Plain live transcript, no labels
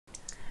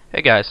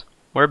Hey guys,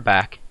 we're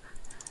back,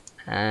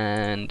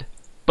 and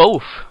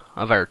both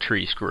of our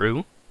trees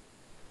grew.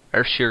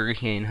 Our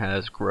sugarcane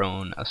has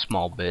grown a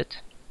small bit,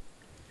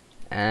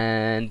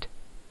 and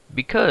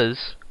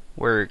because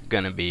we're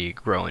gonna be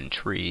growing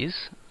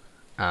trees,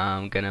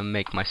 I'm gonna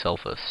make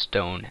myself a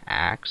stone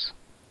axe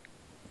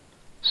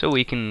so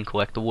we can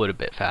collect the wood a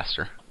bit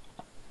faster.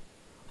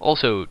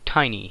 Also,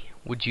 Tiny,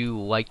 would you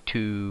like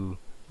to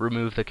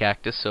remove the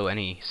cactus so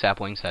any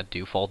saplings that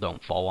do fall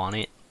don't fall on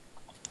it?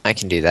 I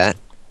can do that.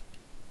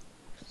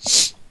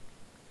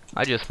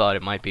 I just thought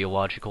it might be a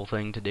logical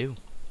thing to do.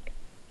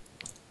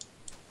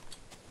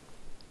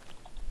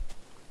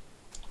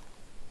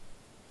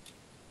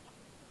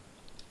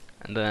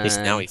 And At least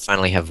now then, we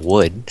finally have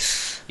wood.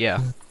 yeah.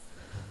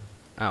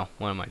 Oh,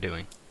 what am I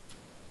doing?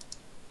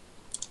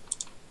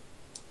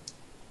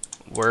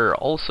 We're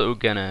also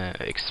gonna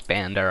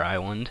expand our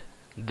island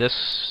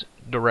this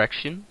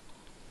direction.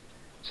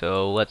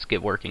 So let's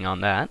get working on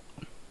that.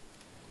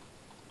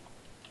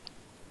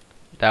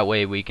 That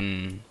way we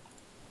can...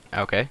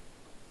 Okay.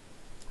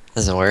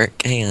 Doesn't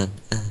work. Hang on.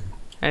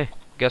 Hey,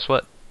 guess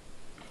what?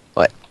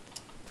 What?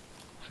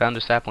 Found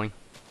a sapling.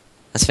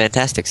 That's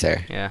fantastic,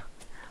 sir. Yeah.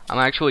 I'm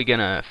actually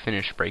gonna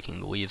finish breaking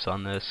the leaves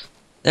on this.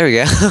 There we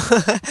go.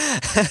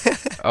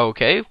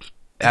 Okay.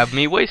 Have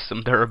me waste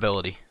some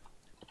durability.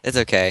 It's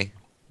okay.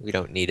 We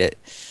don't need it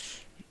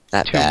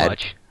that Too bad.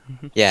 much.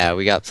 Yeah,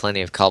 we got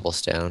plenty of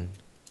cobblestone.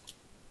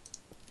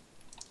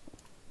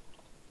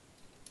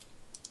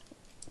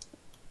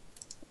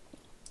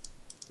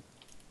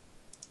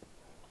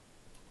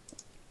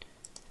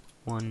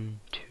 One,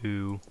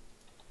 two,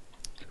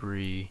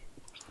 three,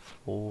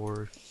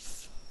 four.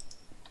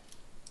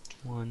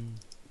 1,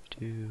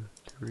 2,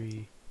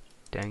 3.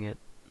 Dang it.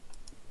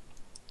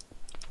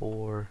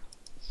 4,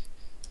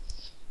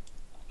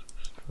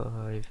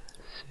 5,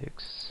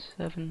 6,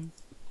 7.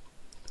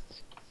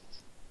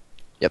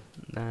 Yep.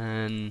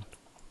 Then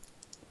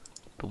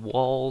the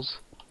walls.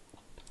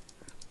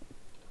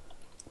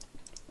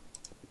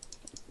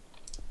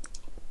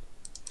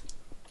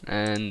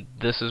 And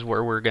this is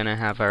where we're gonna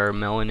have our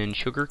melon and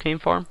sugarcane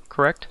farm,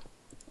 correct?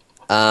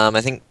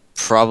 I think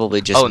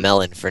probably just Oh,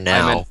 melon for I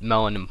now. meant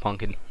melon and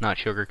pumpkin, not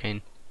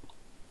sugarcane.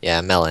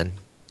 Yeah, melon.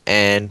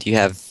 And you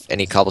have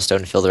any cobblestone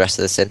to fill the rest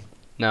of this in?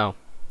 No,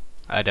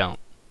 I don't.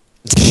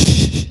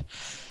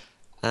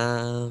 Alright,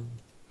 I'm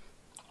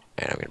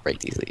gonna break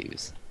these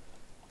leaves.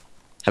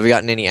 Have we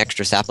gotten any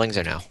extra saplings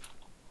or no?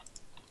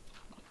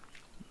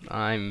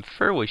 I'm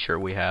fairly sure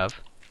we have.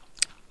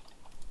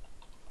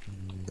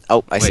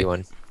 Oh, I see Wait.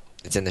 one.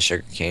 It's in the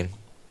sugar cane.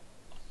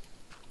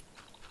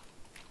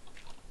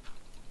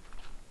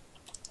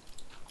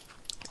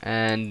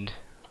 And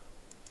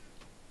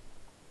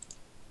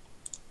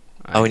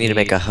Oh, we need to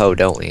make a hoe,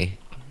 don't we?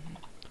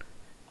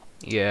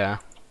 Yeah,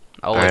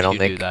 I'll Alright, let I'll you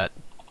do make... that.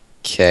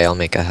 Okay, I'll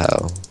make a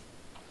hoe.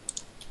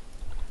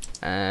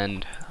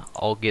 And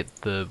I'll get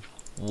the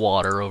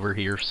water over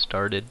here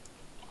started.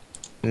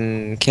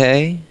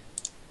 Okay.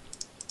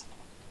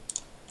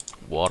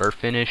 Water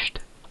finished.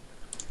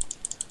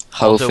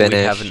 Hoe Also, we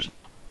have finished. an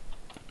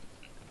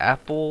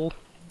apple.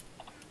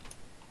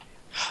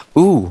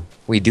 Ooh,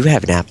 we do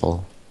have an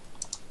apple.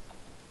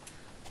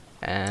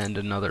 And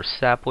another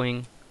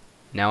sapling.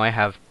 Now I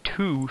have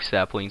 2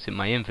 saplings in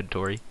my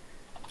inventory.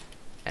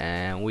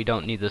 And we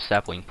don't need the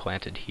sapling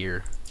planted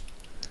here.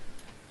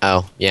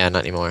 Oh, yeah,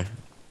 not anymore.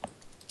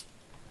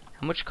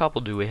 How much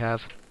cobble do we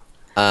have?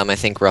 I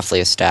think roughly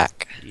a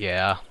stack.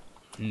 Yeah,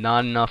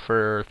 not enough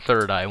for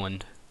third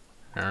island.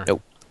 Or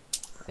Nope.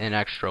 an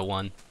extra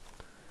one.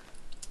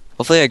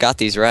 Hopefully I got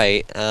these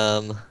right.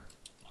 Oh,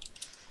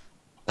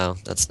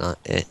 that's not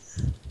it.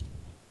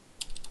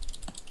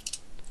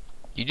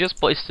 You just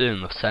placed it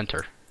in the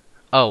center.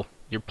 Oh,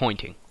 you're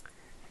pointing.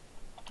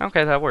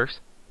 Okay, that works.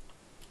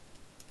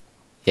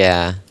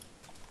 Yeah.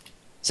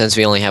 Since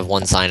we only have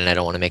one sign and I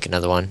don't want to make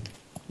another one.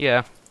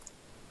 Yeah.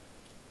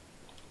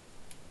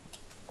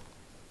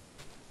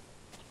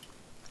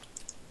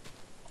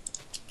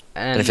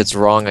 And if it's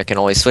wrong, I can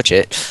always switch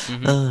it.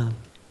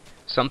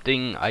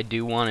 Something I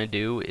do want to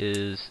do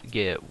is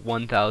get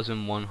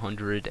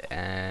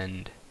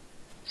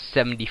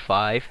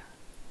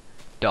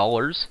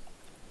 $1,175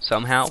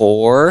 somehow,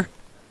 Four?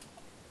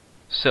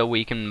 so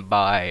we can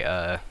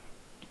buy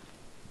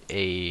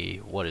a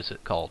what is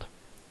it called?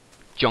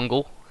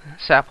 Jungle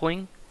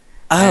sapling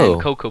and Oh.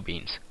 cocoa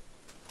beans.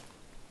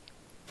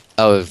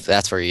 Oh,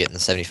 that's where you're getting the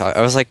 75.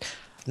 I was like,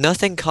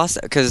 nothing costs...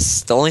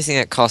 Because the only thing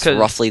that costs 'Cause-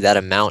 roughly that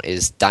amount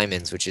is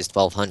diamonds, which is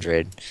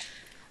 1,200.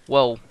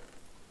 Well,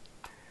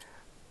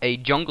 a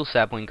jungle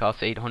sapling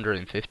costs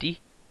 850.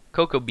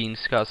 Cocoa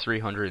beans cost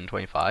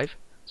 325.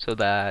 So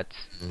that's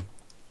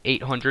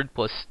 800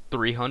 plus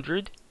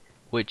 300,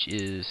 which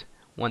is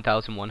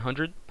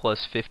 1,100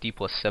 plus 50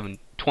 plus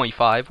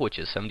 25, which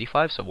is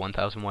 75. So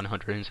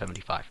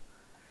 1,175.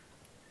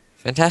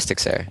 Fantastic,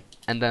 sir.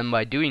 And then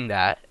by doing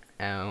that,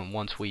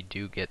 once we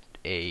do get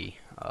a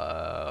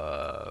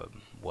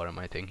what am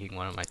I thinking?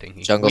 What am I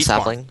thinking? Jungle Wheat farm.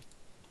 sapling?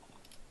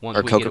 Once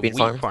Or we cocoa get a bean wheat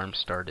farm? farm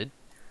started,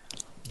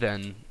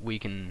 then we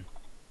can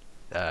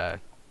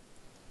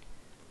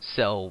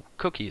sell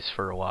cookies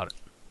for a lot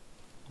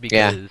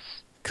Yeah. because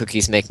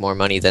Cookies make more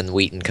money than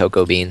wheat and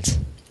cocoa beans.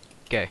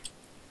 okay,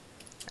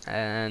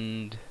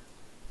 and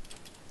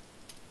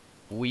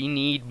we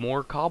need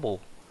more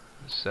cobble.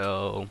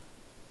 So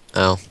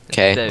Oh,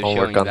 okay. instead of I'll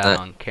work showing on that that.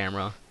 on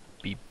camera,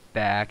 be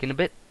back in a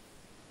bit.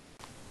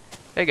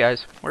 Hey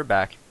guys, we're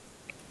back.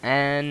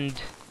 And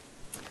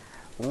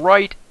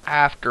right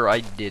after I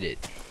did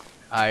it,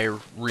 I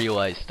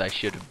realized I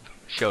should have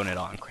shown it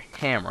on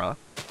camera,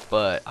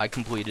 but I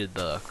completed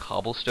the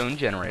cobblestone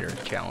generator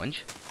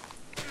challenge.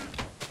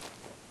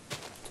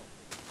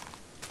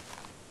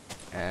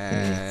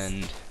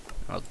 And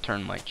I'll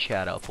turn my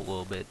chat up a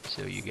little bit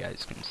so you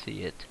guys can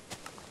see it.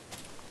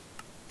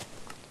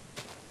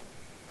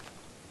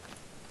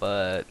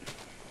 But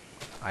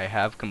I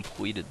have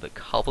completed the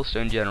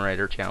cobblestone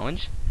generator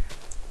challenge.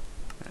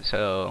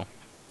 So,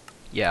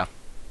 yeah.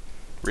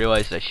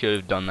 Realized I should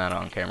have done that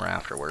on camera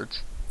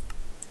afterwards.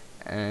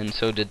 And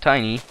so did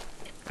Tiny.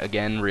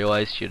 Again,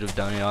 realized should have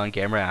done it on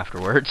camera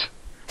afterwards.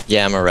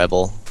 Yeah, I'm a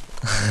rebel.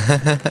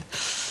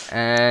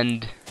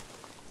 And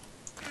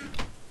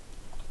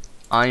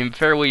I'm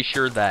fairly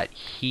sure that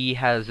he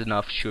has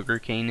enough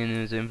sugarcane in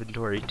his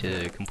inventory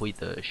to complete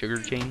the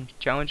sugarcane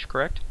challenge,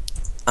 correct?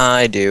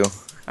 I do.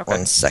 Okay.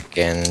 1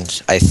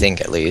 second. I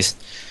think, at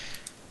least.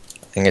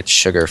 I think it's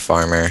Sugar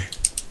Farmer.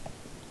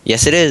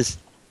 Yes, it is.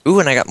 Ooh,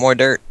 and I got more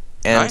dirt.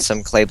 And Nice.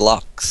 some clay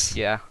blocks.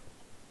 Yeah.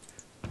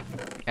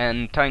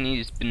 And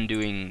Tiny's been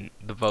doing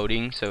the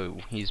voting, so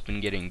he's been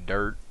getting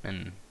dirt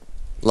and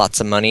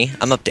Lots of money.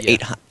 I'm up to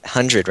Yeah.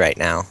 800 right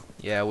now.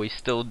 yeah, we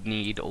still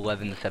need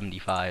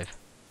 1175.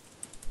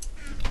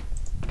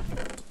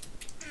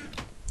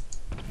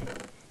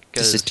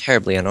 This is 'Cause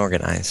terribly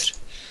unorganized.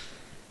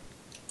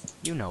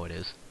 you know it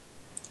is.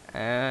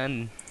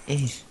 And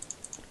Eh.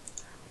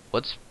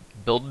 let's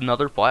build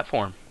another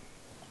platform.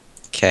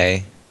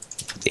 Okay.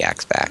 Put the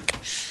axe back.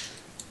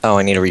 Oh,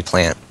 I need to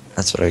replant.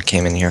 That's what I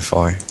came in here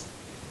for.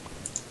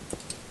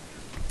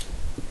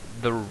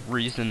 The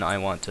reason I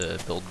want to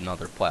build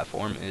another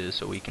platform is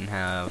so we can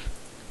have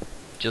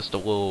just a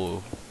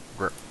little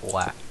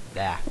grass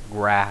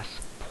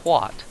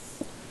plot.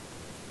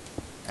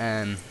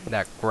 And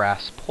that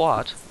grass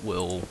plot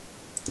will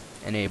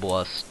enable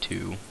us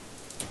to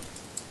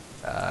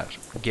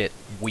get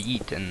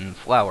wheat and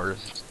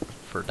flowers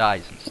for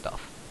dyes and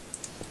stuff.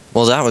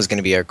 Well, that was going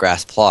to be our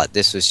grass plot.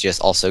 This was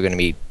just also going to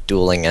be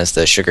dueling as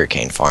the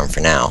sugarcane farm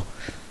for now.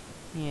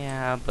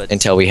 Yeah, but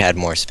Until we had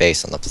more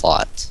space on the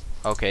plot.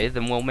 okay,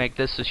 then we'll make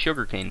this a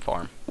sugarcane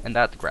farm, and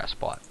that's the grass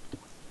plot.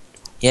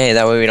 Yay,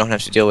 that way we don't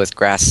have to deal with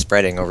grass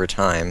spreading over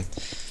time.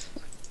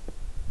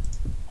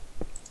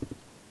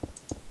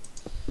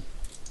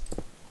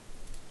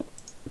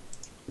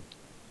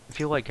 I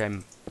feel like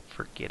I'm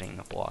forgetting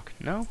a block.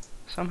 No?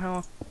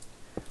 Somehow?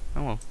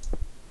 Oh well.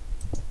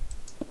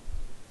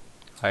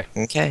 Hi.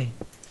 Okay.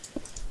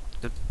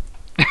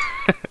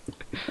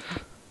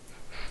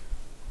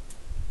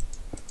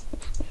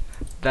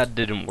 That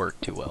didn't work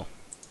too well.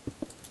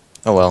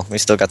 Oh well, we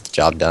still got the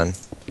job done.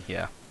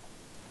 Yeah.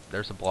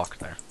 There's a block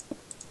there.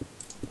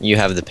 You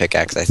have the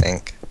pickaxe, I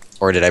think.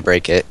 Or did I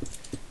break it?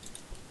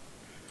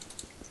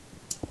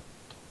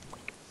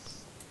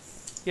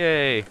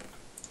 Yay!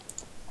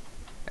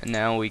 And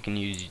now we can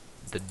use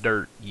the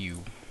dirt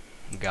you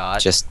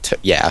got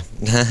Yeah.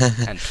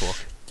 and took.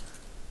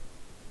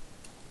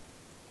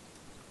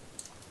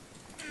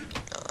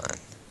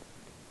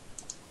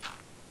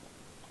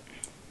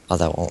 Oh,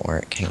 that won't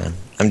work. Hang on.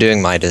 I'm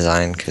doing my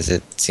design because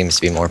it seems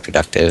to be more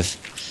productive.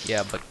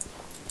 Yeah, but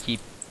keep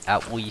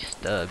at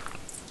least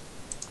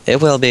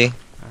It will be.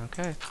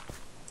 okay.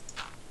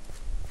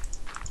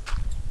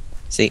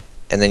 See?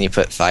 And then you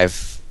put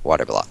 5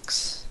 water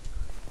blocks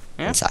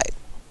Yeah. inside.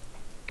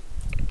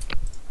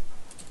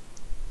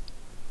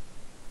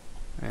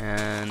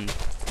 And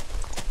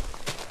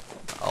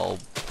I'll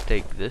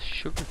take this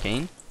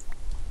sugarcane.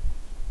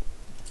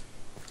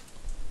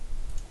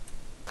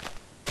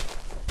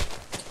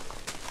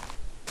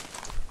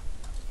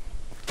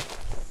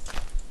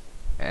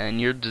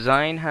 And your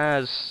design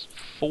has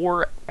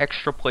 4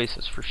 extra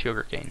places for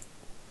sugarcane.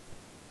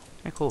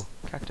 Hey, cool.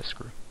 Cactus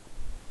screw.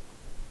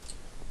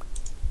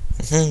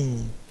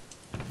 And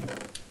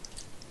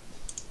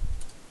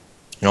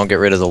I'll get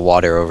rid of the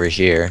water over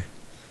here.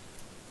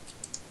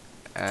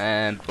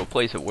 And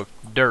replace it with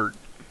dirt.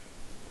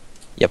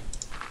 Yep.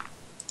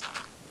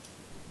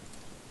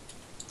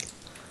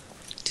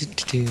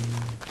 Doo-doo-doo.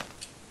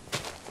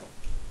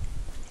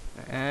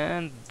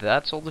 And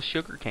that's all the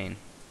sugarcane.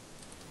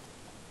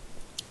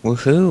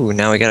 Woohoo!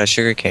 Now we got a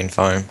sugarcane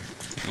farm.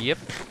 Yep.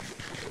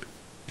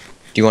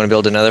 Do you want to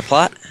build another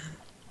plot?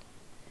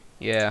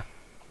 Yeah.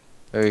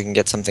 Or we can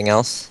get something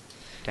else?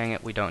 Dang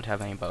it, we don't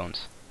have any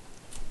bones.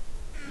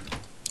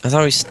 I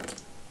thought we...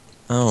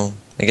 Oh,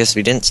 I guess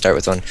we didn't start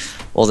with one.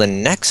 Well, the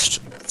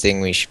next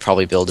thing we should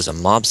probably build is a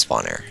mob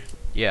spawner.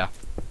 Yeah.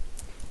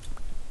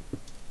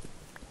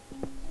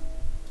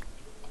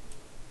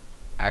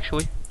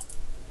 Actually,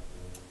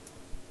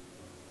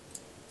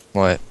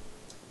 What?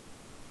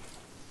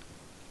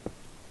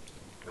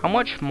 How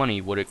much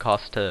money would it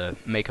cost to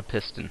make a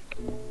piston?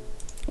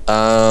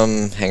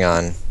 Hang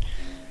on.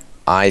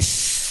 I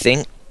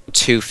think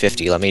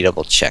 250. Let me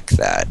double check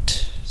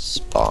that.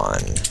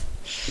 Spawn.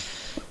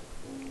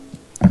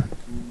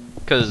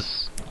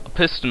 Because a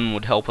piston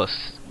would help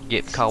us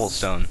get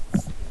cobblestone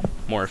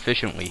more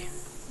efficiently,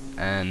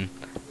 and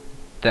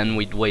then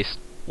we'd waste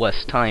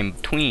less time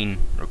between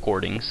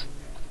recordings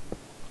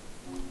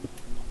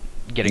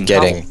getting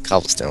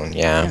cobblestone.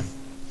 Yeah.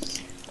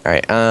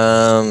 Alright,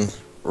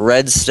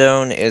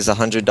 redstone is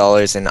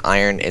 $100 and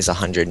iron is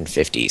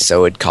 150,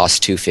 so it'd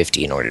cost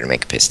 250 in order to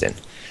make a piston.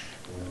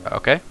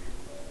 Okay.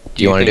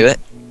 Do you want to do it?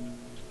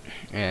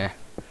 Yeah.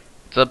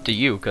 It's up to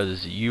you,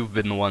 because you've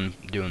been the one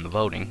doing the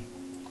voting.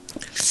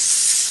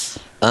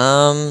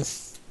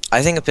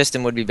 I think a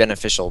piston would be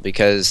beneficial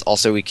because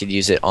also we could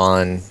use it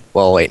on.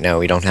 Well, wait, no,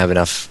 we don't have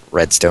enough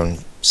redstone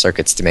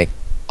circuits to make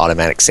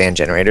automatic sand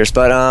generators.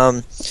 But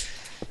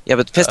yeah,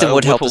 but the piston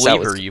would help us out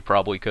with. You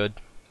probably could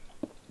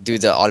do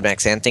the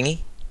automatic sand thingy.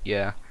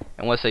 Yeah,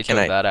 unless they took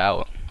that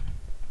out.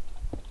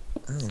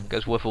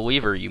 Because with a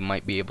lever, you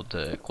might be able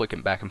to click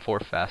it back and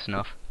forth fast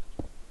enough.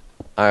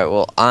 All right,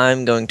 well,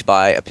 I'm going to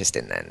buy a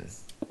piston then.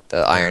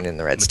 The iron and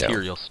the redstone.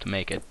 Materials to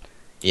make it.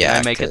 Yeah.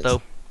 Can I make it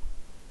though?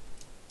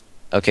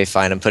 Okay,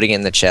 fine. I'm putting it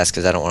in the chest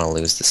because I don't want to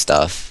lose the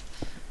stuff.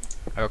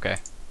 Okay,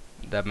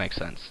 that makes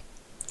sense.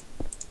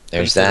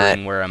 There's that.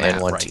 Considering where I'm at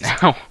right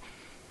now.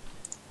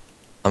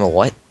 I'm a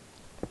what?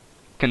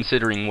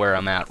 Considering where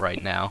I'm at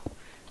right now.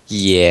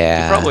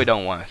 Yeah. You probably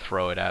don't want to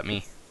throw it at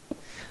me.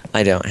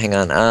 I don't. Hang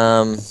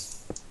on.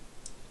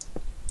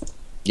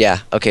 Yeah.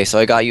 Okay. So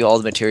I got you all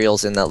the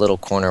materials in that little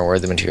corner where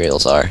the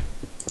materials are.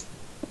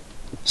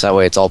 So that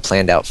way it's all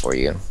planned out for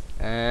you.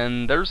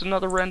 And there's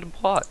another random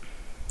plot.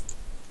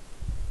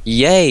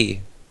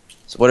 Yay!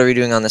 So what are we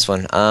doing on this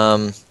one?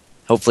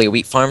 Hopefully a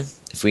wheat farm.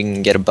 If we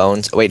can get a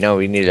bones. Oh, wait, no,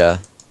 we need a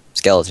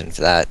skeleton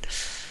for that.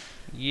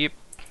 Yep.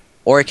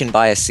 Or I can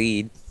buy a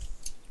seed.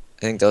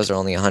 I think those are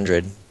only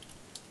 100.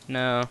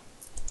 No.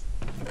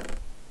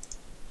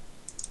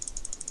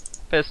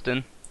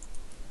 Piston.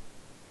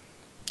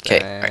 Okay.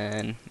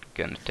 And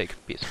gonna take a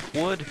piece of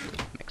wood,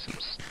 make some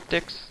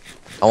sticks.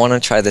 I want to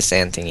try the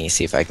sand thingy,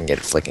 see if I can get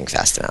it flicking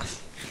fast enough.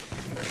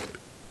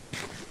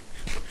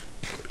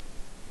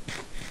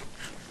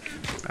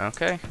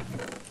 Okay.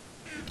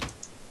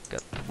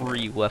 Got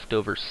 3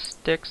 leftover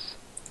sticks.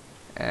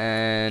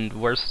 And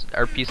where's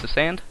our piece of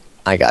sand?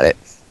 I got it.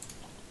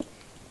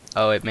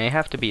 Oh, it may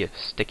have to be a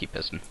sticky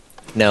piston.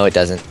 No, it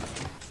doesn't.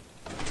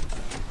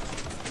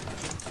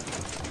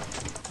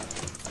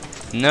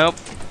 Nope.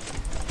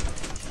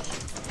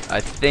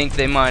 I think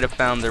they might have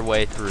found their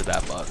way through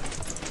that bug.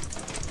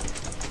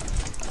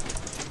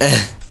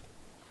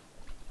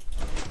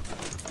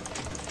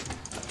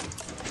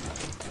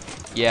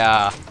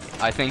 Yeah,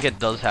 I think it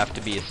does have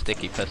to be a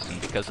sticky piston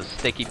because a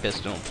sticky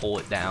piston will pull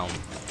it down.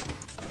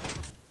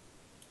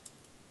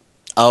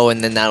 Oh,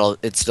 and then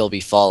it'd still be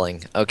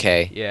falling.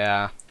 Okay.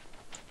 Yeah.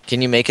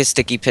 Can you make a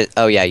sticky pit?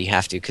 Oh yeah, you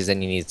have to, because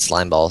then you need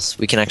slime balls.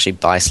 We can actually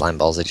buy slime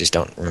balls, I just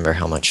don't remember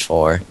how much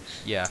for.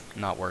 Yeah,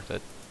 not worth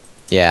it.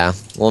 Yeah,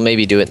 we'll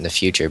maybe do it in the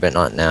future, but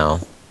not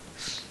now.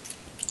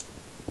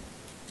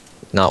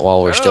 Not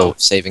while we're still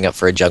saving up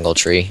for a jungle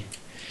tree.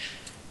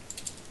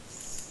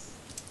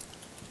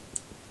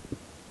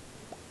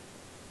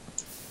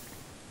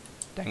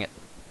 Dang it.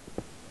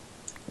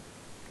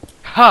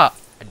 Ha!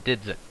 I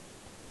did it.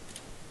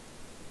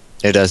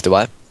 It does the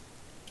what?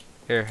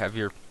 Here, have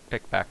your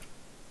pick back.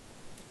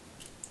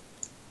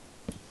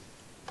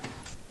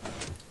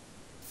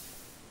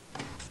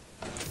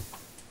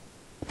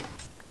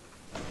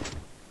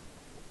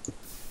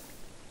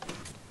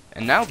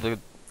 And now the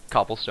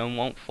cobblestone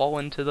won't fall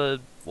into the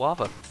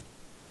lava.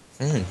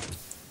 Hmm.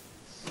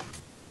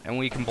 And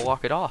we can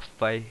block it off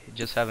by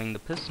just having the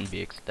piston be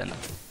extended.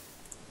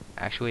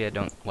 Actually, I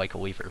don't like a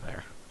lever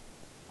there.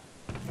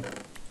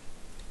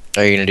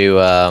 Are you gonna do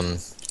a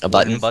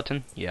button?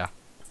 Button? Yeah.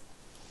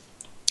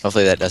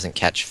 Hopefully that doesn't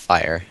catch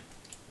fire.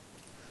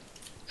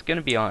 It's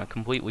gonna be on a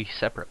completely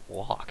separate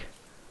block.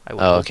 I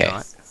would hope okay.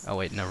 Not. Oh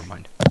wait, never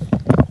mind.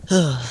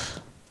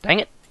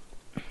 Dang it!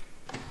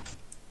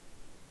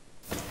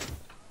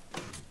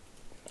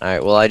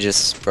 Alright, well I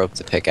just broke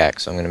the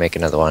pickaxe, so I'm gonna make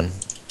another one.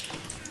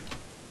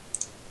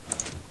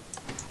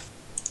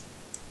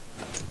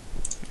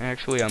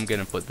 Actually, I'm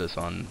gonna put this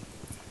on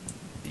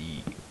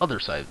the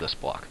other side of this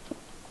block.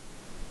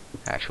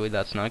 Actually,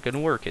 that's not gonna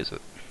work, is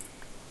it?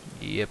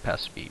 Yep,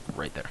 has to be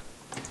right there.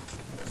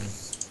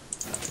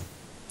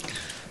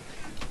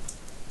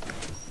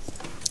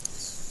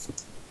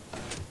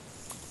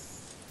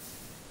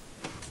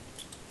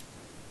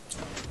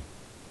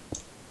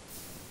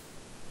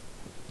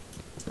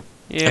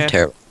 Yeah. I'm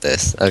terrible at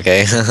this.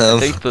 Okay. I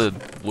think the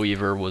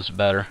lever was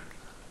better.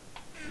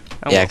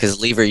 Oh, yeah, well. because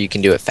lever you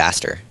can do it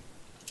faster.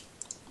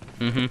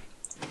 Mm-hmm.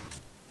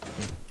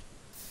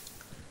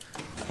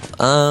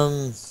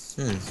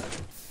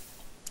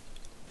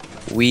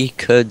 We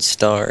could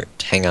start.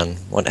 Hang on.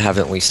 What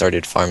haven't we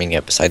started farming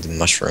yet besides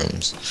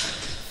mushrooms?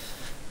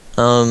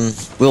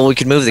 Well, we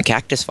could move the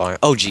cactus farm.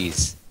 Oh,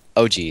 jeez.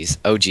 Oh geez.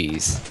 Oh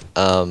geez.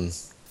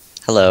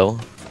 Hello.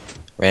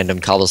 Random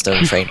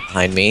cobblestone train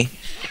behind me.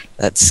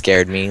 That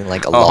scared me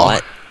like a Oh.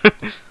 lot.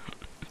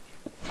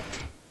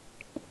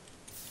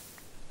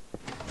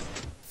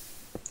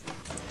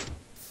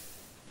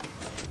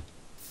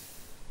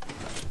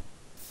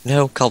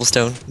 No,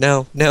 cobblestone.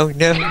 No, no,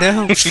 no,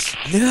 no,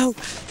 no.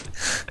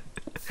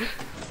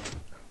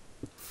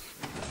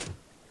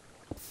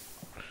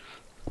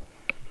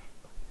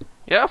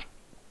 Yeah,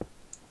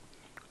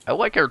 I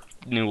like our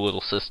new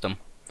little system.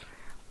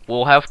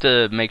 We'll have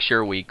to make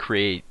sure we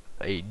create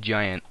a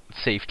giant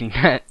safety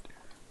net.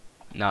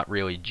 Not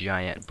really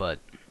giant, but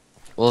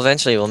Well,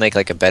 eventually we'll make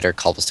like a better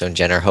cobblestone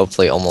generator,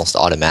 hopefully almost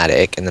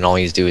automatic, and then all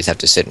you do is have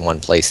to sit in one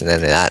place, and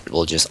then that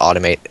will just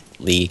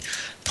automatically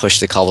push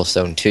the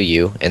cobblestone to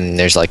you, and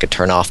there's like a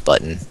turn off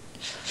button.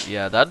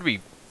 yeah, that'd be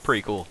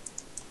pretty cool.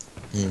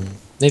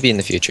 Maybe in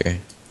the future.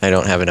 I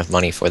don't have enough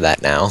money for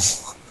that now.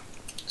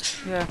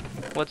 Yeah,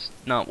 let's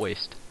not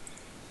waste.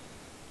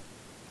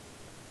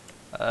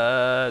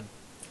 Uh,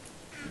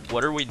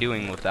 what are we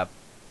doing with that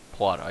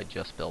plot I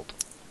just built?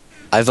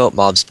 I vote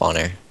mob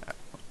spawner,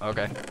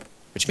 Okay.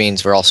 which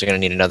means we're also going to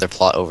need another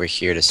plot over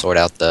here to sort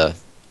out the,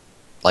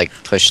 like,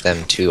 push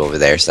them to over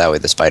there, so that way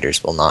the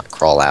spiders will not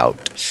crawl out.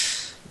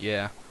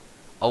 Yeah.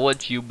 I'll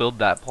let you build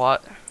that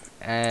plot,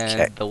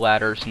 and Okay. the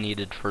ladders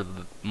needed for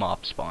the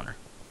mob spawner.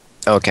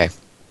 Okay.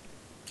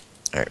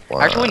 Alright,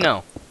 well, Actually,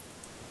 no.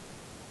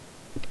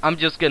 I'm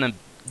just gonna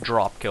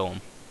drop kill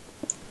him.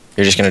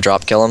 You're just going to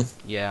drop kill them?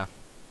 Yeah.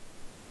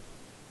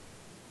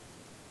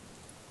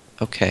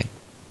 Okay.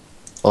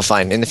 Well,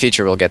 fine. In the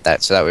future, we'll get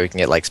that, so that way we can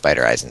get, like,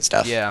 spider eyes and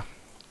stuff. Yeah.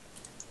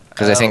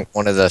 Because I think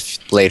one of the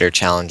later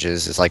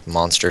challenges is, like,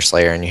 Monster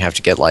Slayer, and you have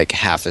to get, like,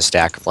 half a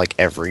stack of, like,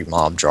 every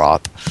mob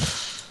drop.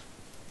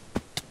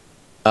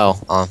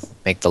 Oh,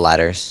 make the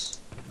ladders.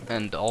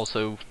 And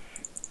also,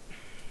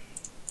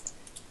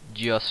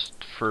 just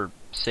for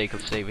sake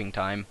of saving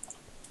time,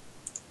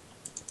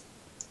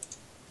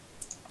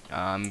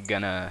 I'm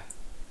gonna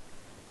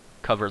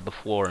cover the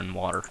floor in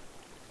water.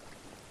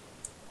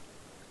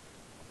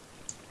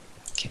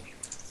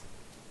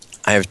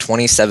 I have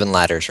 27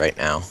 ladders right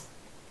now.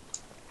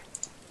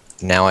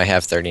 Now I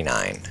have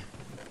 39.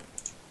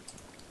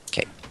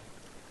 Okay.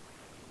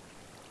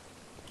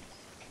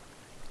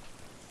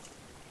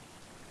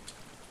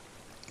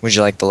 Would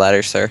you like the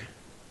ladder, sir?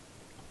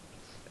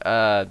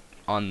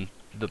 On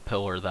the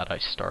pillar that I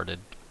started.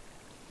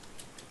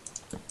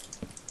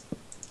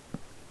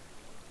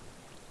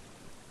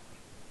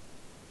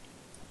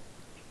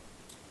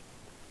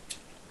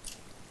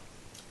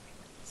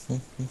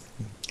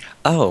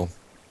 Oh.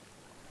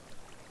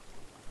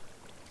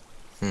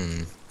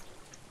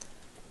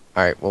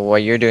 Alright, well, while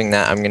you're doing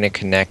that, I'm going to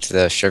connect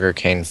the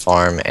sugarcane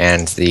farm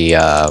and the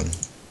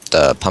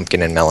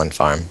pumpkin and melon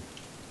farm.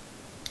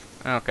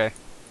 Okay.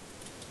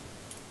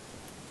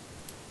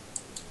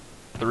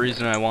 The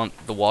reason I want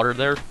the water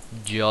there,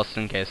 just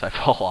in case I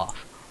fall off.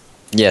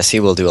 Yes, he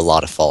will do a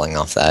lot of falling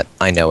off that.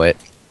 I know it.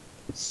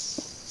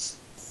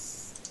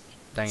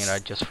 Dang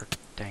it,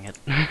 dang it.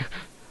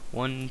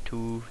 1,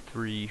 2,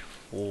 3,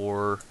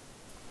 4,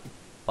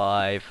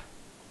 5.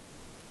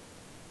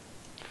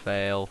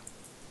 Fail.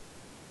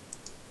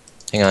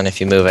 Hang on,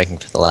 if you move, I can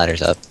put the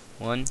ladders up.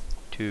 1,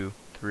 2,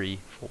 3,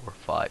 4,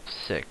 5,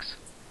 6.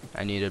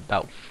 I need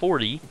about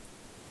 40.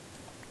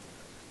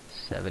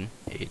 7,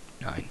 8,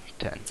 9,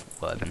 10,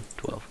 11,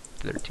 12,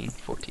 13,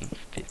 14,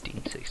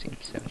 15, 16,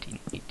 17,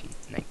 18,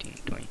 19,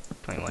 20,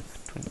 21,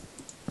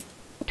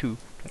 22,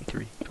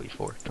 23,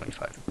 24,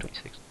 25,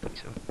 26,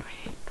 27,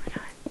 28,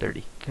 29,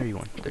 30,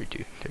 31,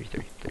 32,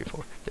 33,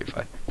 34,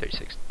 35,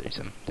 36,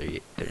 37,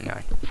 38,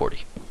 39,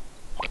 40.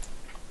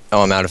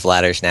 Oh, I'm out of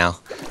ladders now.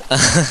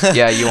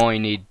 Yeah, you only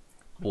need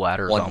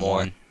ladders One on more.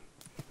 one.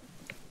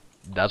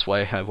 That's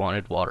why I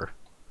wanted water.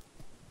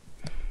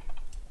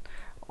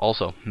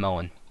 Also,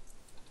 melon.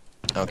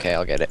 Okay,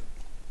 I'll get it.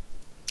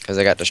 Because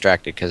I got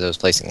distracted because I was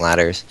placing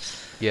ladders.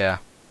 Yeah.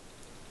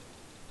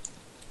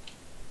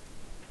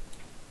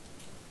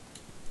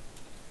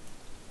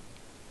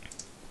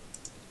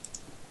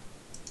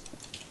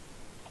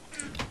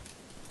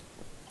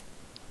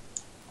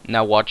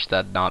 Now watch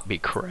that not be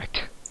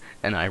correct.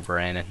 And I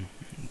ran in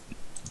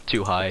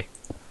too high.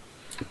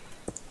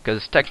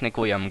 Because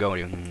technically I'm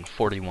going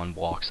 41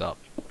 blocks up.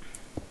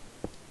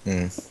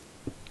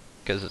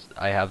 Because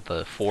I have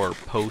the 4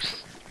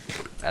 posts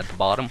at the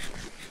bottom.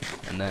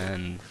 And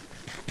then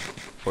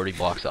 40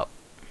 blocks up.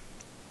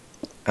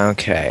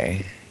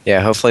 Okay.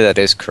 Yeah, hopefully that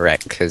is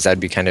correct, because that'd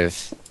be kind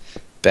of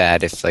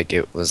bad if, like,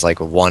 it was, like,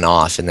 one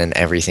off and then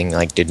everything,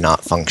 like, did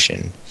not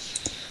function.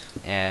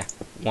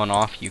 One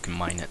off, you can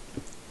mine it.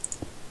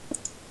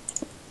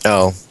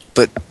 Oh,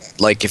 but,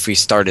 like, if we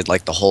started,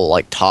 like, the whole,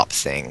 like, top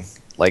thing,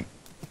 like,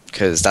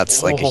 because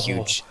that's, like, a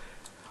huge...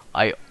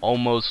 I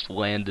almost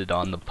landed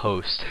on the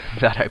post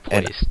that I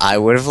And placed. I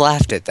would have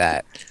laughed at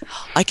that.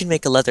 I can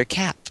make a leather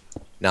cap.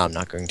 No, I'm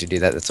not going to do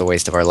that. That's a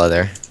waste of our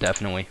leather.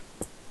 Definitely.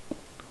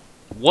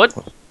 What?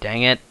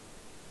 Dang it.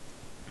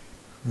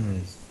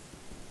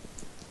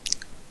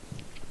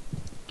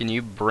 Can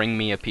you bring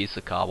me a piece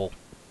of cobble?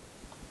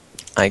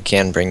 I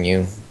can bring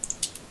you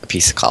a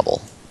piece of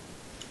cobble.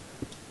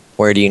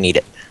 Where do you need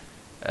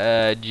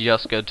it?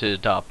 Just go to the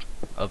top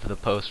of the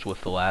post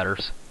with the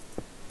ladders.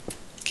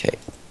 Okay,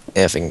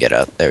 if I can get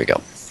up. There we go.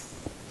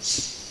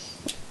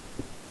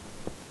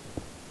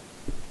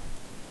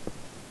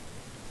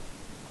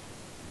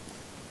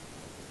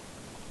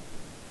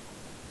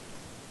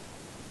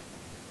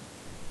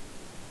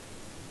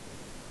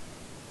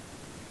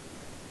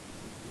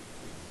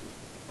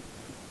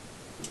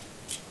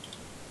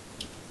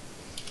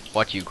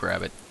 Watch you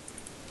grab it.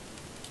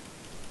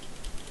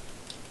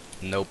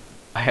 Nope,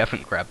 I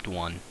haven't grabbed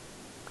one.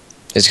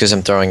 It's because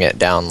I'm throwing it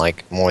down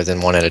like more than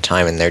one at a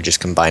time and they're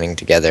just combining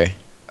together.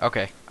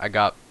 Okay, I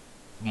got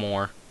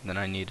more than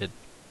I needed.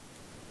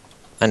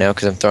 I know,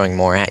 because I'm throwing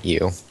more at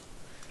you.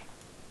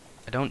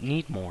 I don't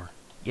need more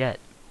yet.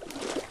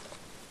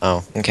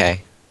 Oh,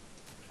 okay.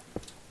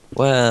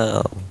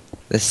 Well,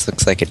 this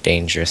looks like a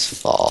dangerous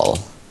fall.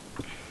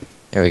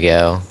 There we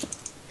go.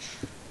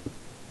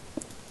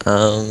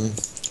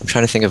 I'm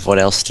trying to think of what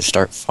else to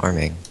start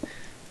farming.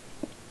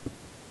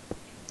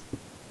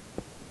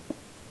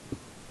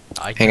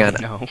 I Hang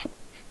don't on.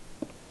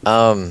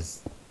 know.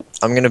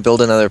 I'm gonna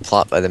build another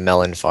plot by the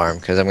melon farm,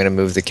 because I'm gonna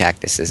move the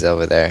cactuses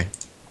over there.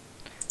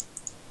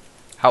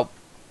 How?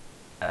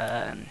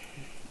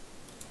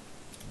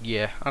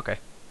 Yeah, okay.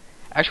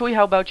 Actually,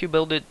 how about you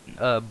build it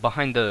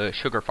behind the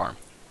sugar farm?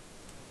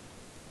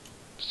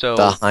 So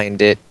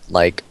Behind it,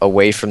 like,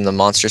 away from the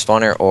monster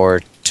spawner,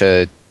 or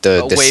to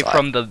this away side?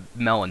 from the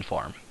melon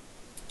farm.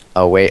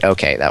 Away,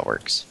 okay, that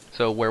works.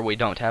 So where we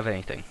don't have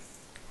anything.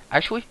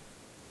 Actually,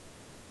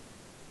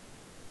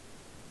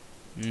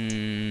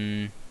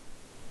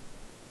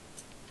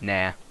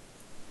 nah.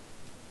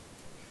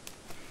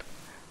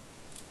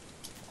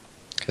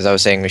 Because I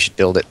was saying we should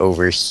build it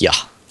over here.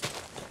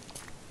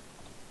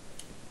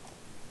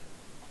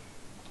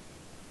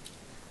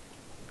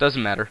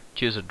 Doesn't matter.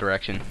 Choose a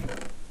direction.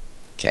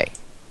 Okay.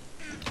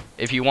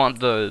 If you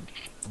want the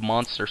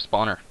monster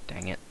spawner,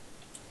 dang it.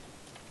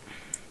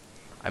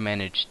 I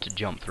managed to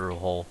jump through a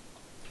hole.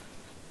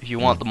 If you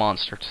want the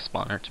monster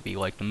spawner to be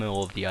like the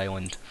middle of the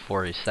island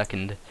for a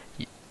second,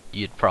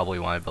 you'd probably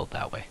want to build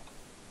that way.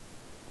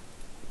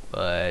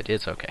 But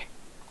it's okay.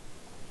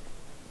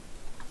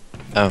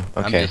 Oh,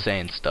 okay. I'm just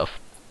saying stuff.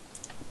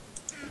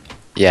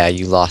 Yeah,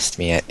 you lost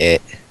me at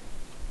it.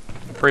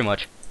 Pretty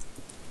much.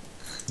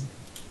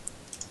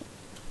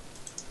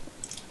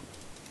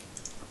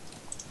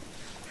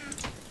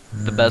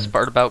 The best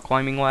part about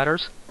climbing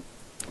ladders,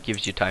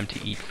 gives you time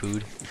to eat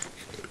food.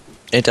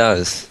 It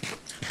does.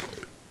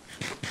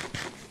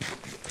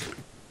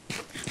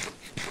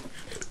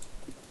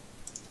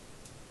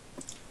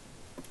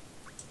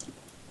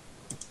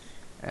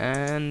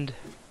 And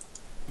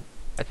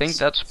I think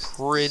that's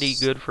pretty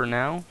good for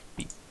now.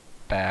 Be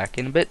back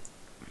in a bit.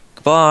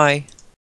 Goodbye.